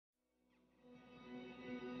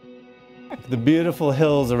the beautiful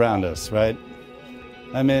hills around us, right?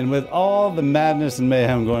 I mean, with all the madness and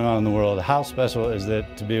mayhem going on in the world, how special is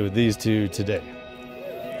it to be with these two today?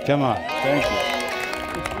 Come on, thank you.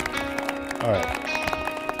 All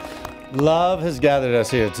right. Love has gathered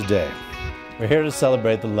us here today. We're here to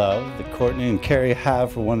celebrate the love that Courtney and Cary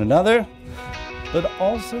have for one another, but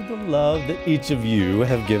also the love that each of you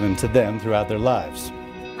have given to them throughout their lives.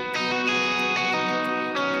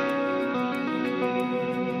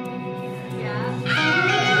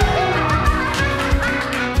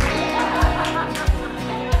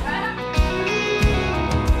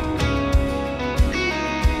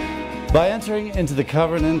 By entering into the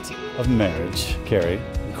covenant of marriage, Cary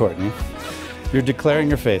and Courtney, you're declaring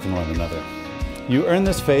your faith in one another. You earn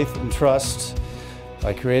this faith and trust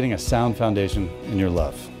by creating a sound foundation in your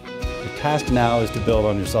love. The task now is to build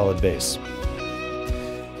on your solid base.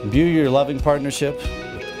 Imbue your loving partnership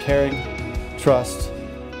with caring, trust,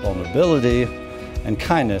 vulnerability, and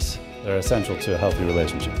kindness that are essential to a healthy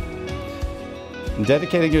relationship. In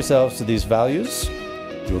dedicating yourselves to these values,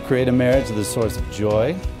 you will create a marriage that is a source of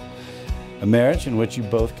joy, a marriage in which you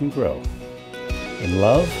both can grow in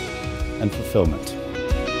love and fulfillment.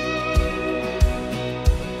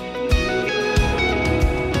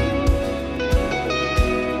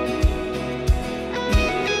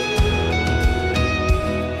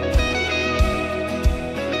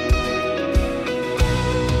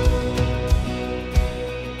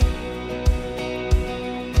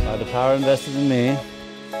 By the power invested in me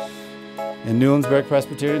in Newlandsburg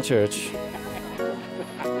Presbyterian Church,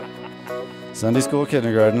 Sunday School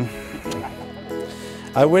Kindergarten,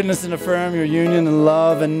 I witness and affirm your union in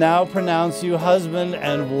love and now pronounce you husband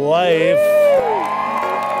and wife.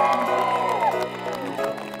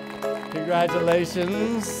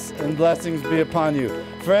 Congratulations and blessings be upon you.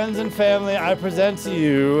 Friends and family, I present to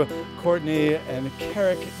you Courtney and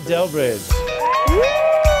Cary Delbridge.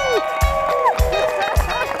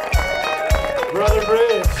 Brother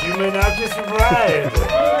Bridge, you may not just ride.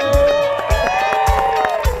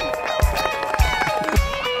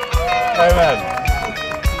 Amen.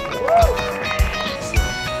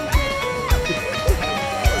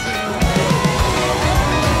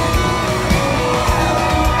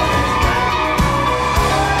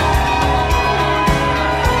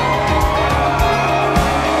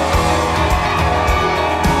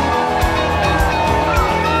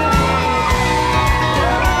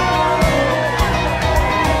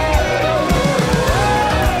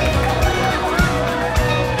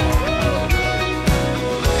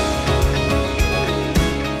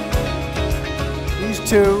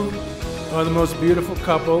 Two are the most beautiful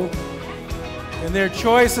couple, and their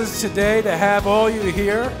choices today to have all you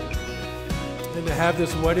here and to have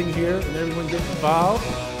this wedding here and everyone get involved,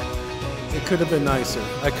 it could have been nicer.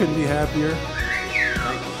 I couldn't be happier.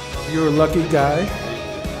 You're a lucky guy,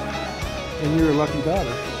 and you're a lucky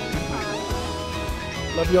daughter.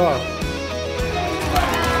 Love y'all.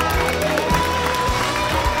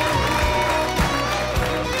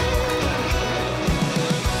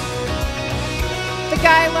 The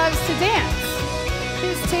guy loves to dance.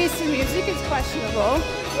 His taste in music is questionable,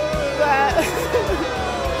 but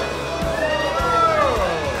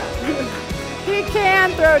he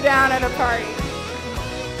can throw down at a party.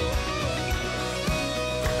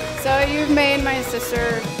 So you've made my sister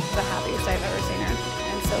the happiest I've ever seen her.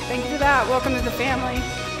 And so thank you for that. Welcome to the family.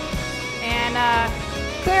 And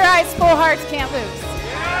clear eyes, full hearts can't lose.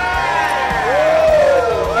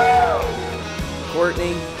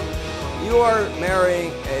 Courtney, you are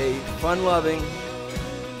marrying a fun-loving,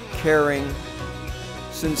 caring,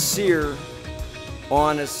 sincere,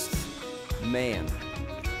 honest man.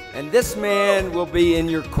 And this man will be in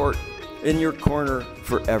your corner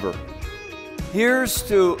forever. Here's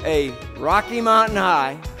to a Rocky Mountain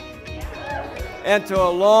High and to a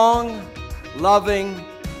long, loving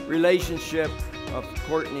relationship of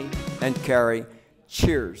Courtney and Cary.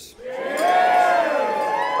 Cheers.